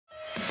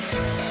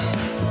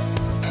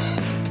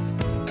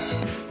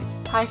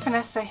Hi,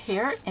 Phanessa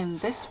here. In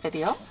this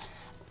video,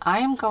 I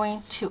am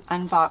going to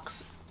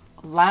unbox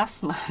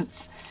last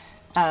month's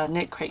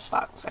Knit Crate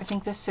box. I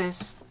think this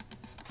is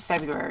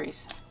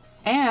February's.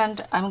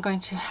 And I'm going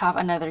to have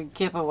another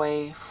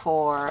giveaway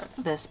for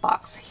this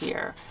box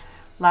here.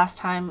 Last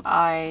time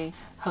I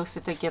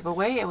hosted the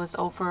giveaway, it was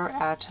over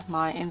at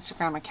my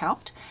Instagram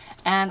account.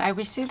 And I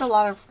received a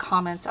lot of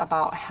comments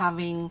about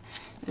having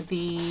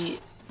the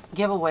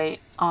giveaway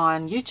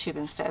on YouTube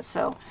instead.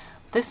 So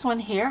this one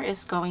here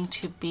is going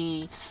to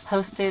be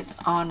hosted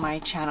on my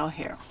channel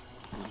here.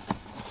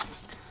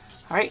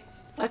 All right,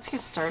 let's get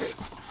started.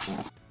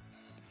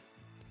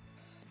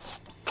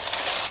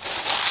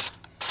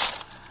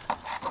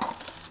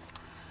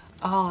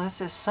 Oh,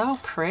 this is so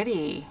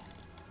pretty.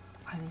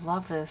 I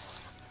love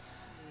this.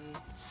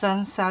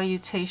 Sun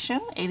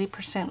Salutation,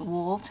 80%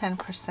 wool,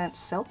 10%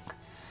 silk,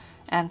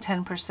 and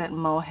 10%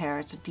 mohair.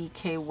 It's a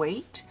DK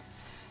weight,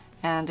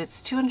 and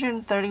it's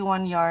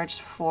 231 yards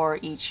for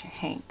each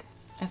hank.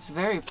 It's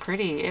very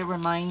pretty. It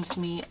reminds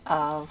me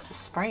of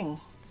spring.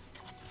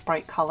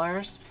 Bright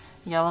colors.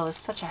 Yellow is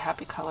such a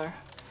happy color.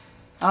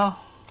 Oh,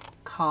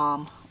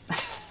 calm.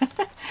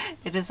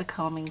 It is a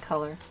calming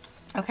color.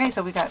 Okay,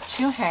 so we got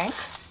 2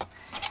 hanks.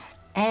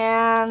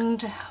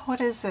 And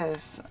what is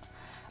this?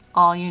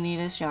 All you need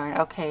is yarn.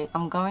 Okay,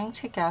 I'm going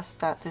to guess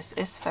that this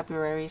is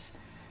February's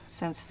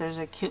since there's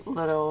a cute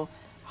little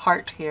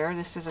heart here.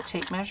 This is a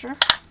tape measure.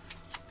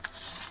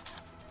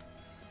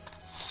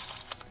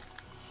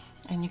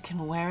 And you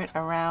can wear it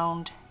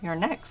around your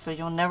neck so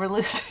you'll never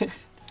lose it.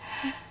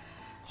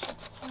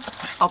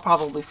 I'll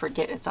probably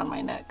forget it's on my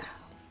neck.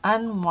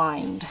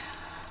 Unwind.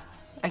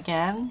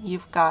 Again,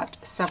 you've got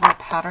several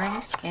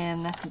patterns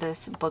in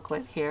this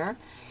booklet here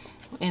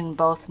in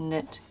both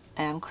knit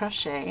and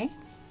crochet.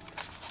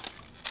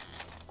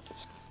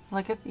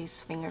 Look at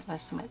these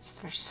fingerless mitts.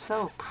 They're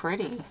so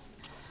pretty.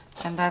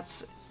 And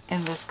that's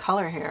in this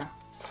color here.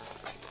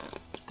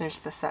 There's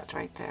the set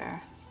right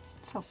there.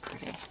 So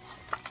pretty.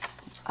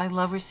 I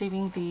love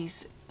receiving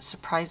these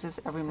surprises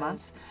every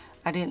month.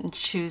 I didn't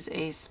choose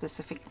a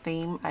specific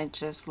theme. I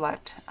just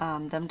let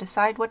them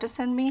decide what to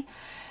send me.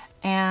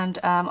 And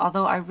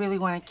although I really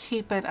want to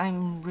keep it,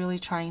 I'm really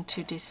trying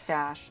to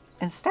destash.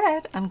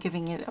 Instead, I'm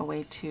giving it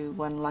away to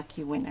one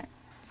lucky winner.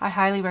 I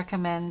highly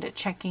recommend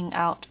checking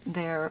out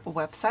their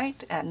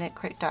website at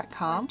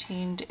knitcrate.com.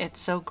 It's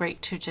so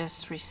great to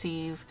just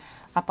receive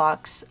a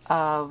box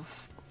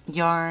of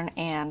yarn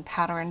and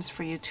patterns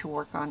for you to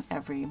work on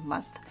every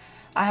month.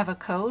 I have a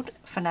code,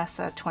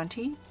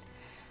 Phanessa20,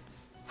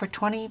 for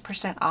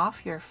 20%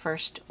 off your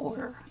first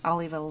order. I'll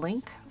leave a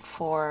link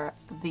for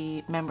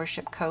the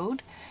membership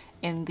code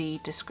in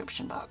the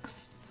description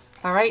box.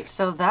 All right,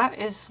 so that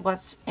is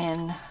what's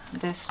in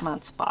this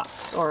month's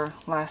box, or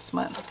last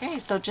month. Okay,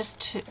 so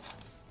to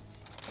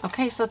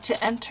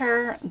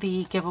enter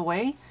the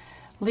giveaway,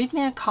 leave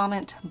me a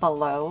comment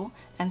below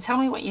and tell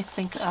me what you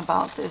think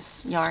about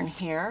this yarn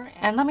here.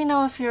 And let me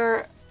know if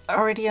you're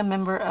already a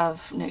member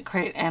of Knit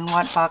Crate and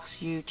what box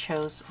you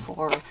chose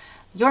for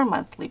your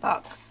monthly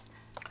box.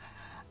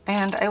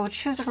 And I will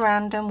choose a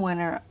random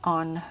winner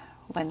on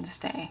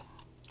Wednesday.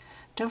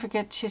 Don't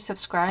forget to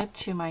subscribe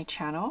to my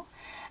channel,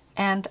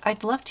 and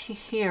I'd love to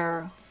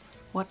hear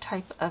what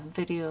type of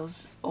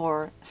videos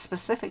or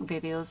specific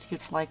videos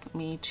you'd like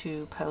me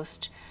to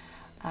post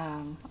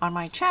on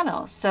my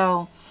channel.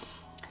 So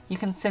you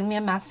can send me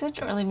a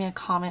message or leave me a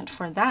comment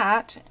for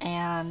that,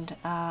 and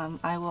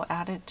I will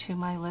add it to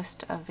my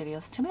list of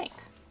videos to make.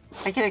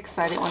 I get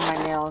excited when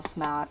my nails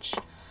match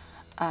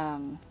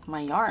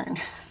my yarn.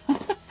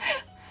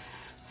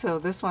 So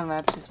this one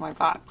matches my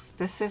box.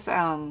 This is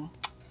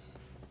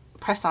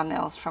press-on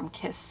nails from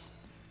Kiss.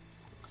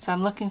 So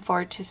I'm looking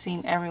forward to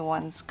seeing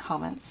everyone's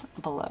comments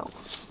below.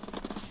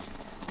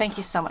 Thank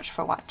you so much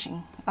for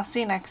watching. I'll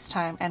see you next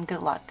time, and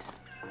good luck.